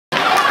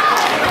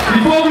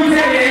Before we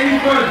take it any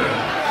further,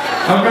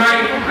 all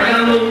right, I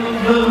got a little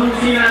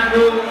routine I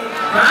do.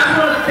 But I just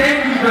want to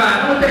thank you guys.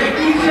 I want to thank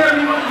each and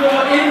every one of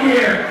y'all in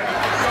here.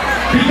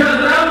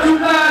 Because without you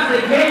guys,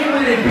 the game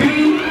wouldn't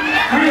be.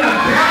 We are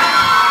back.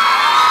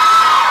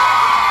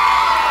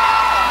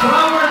 So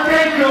I want to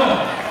thank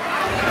y'all.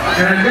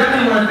 And I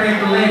definitely want to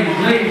thank the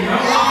ladies. Ladies, I'm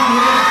walking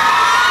here.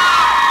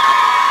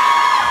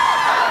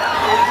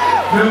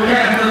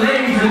 The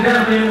ladies are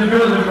definitely in the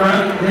building, bro.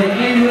 They're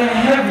in here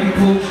heavy,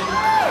 Pooch.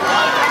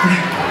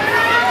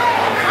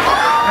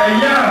 Hey,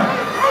 yo.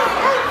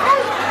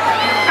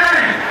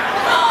 Hey.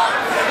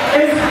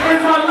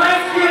 It's my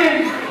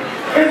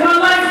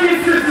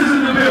light-skinned sisters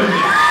in the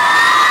building.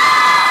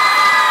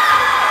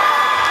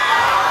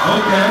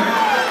 Okay.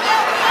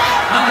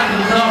 I like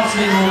the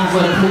dark-skinned ones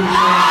like Pooch.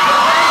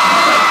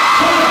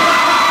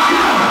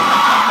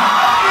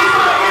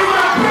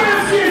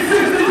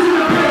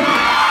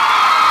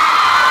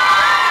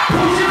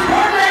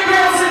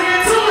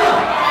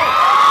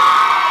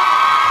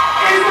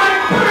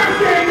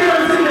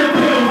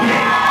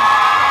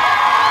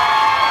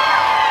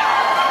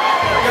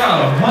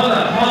 Hold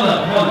up.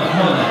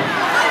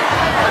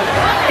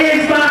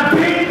 It's my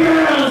big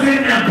girls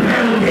in the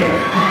building.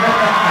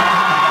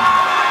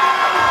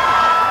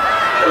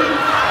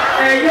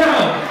 Hey, yo,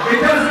 it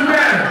doesn't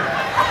matter.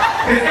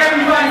 Is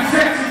everybody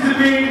sexy to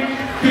me?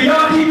 Can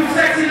y'all keep it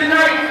sexy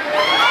tonight?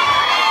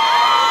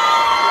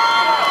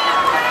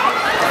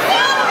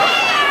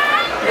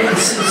 Hey,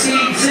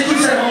 see, since you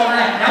said all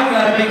that, now we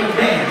gotta make them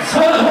dance.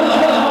 Hold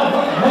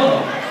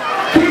on.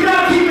 Can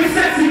y'all keep it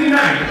sexy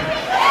tonight?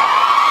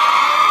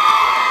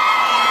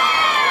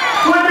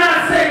 When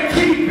I say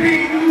keep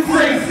it, you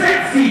say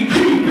sexy.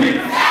 Keep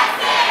it.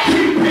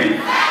 Keep it.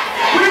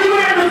 When you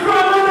in the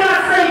front, when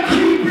I say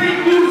keep it,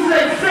 you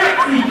say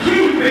sexy.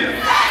 Keep it.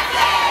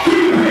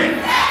 Keep it.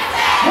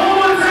 One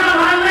more time,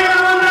 I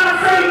later when I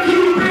say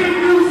keep it,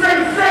 you say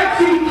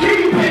sexy.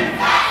 Keep it.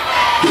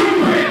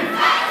 Keep it.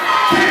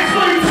 That's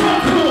what you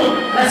talk to them.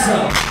 Let's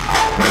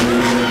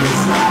go.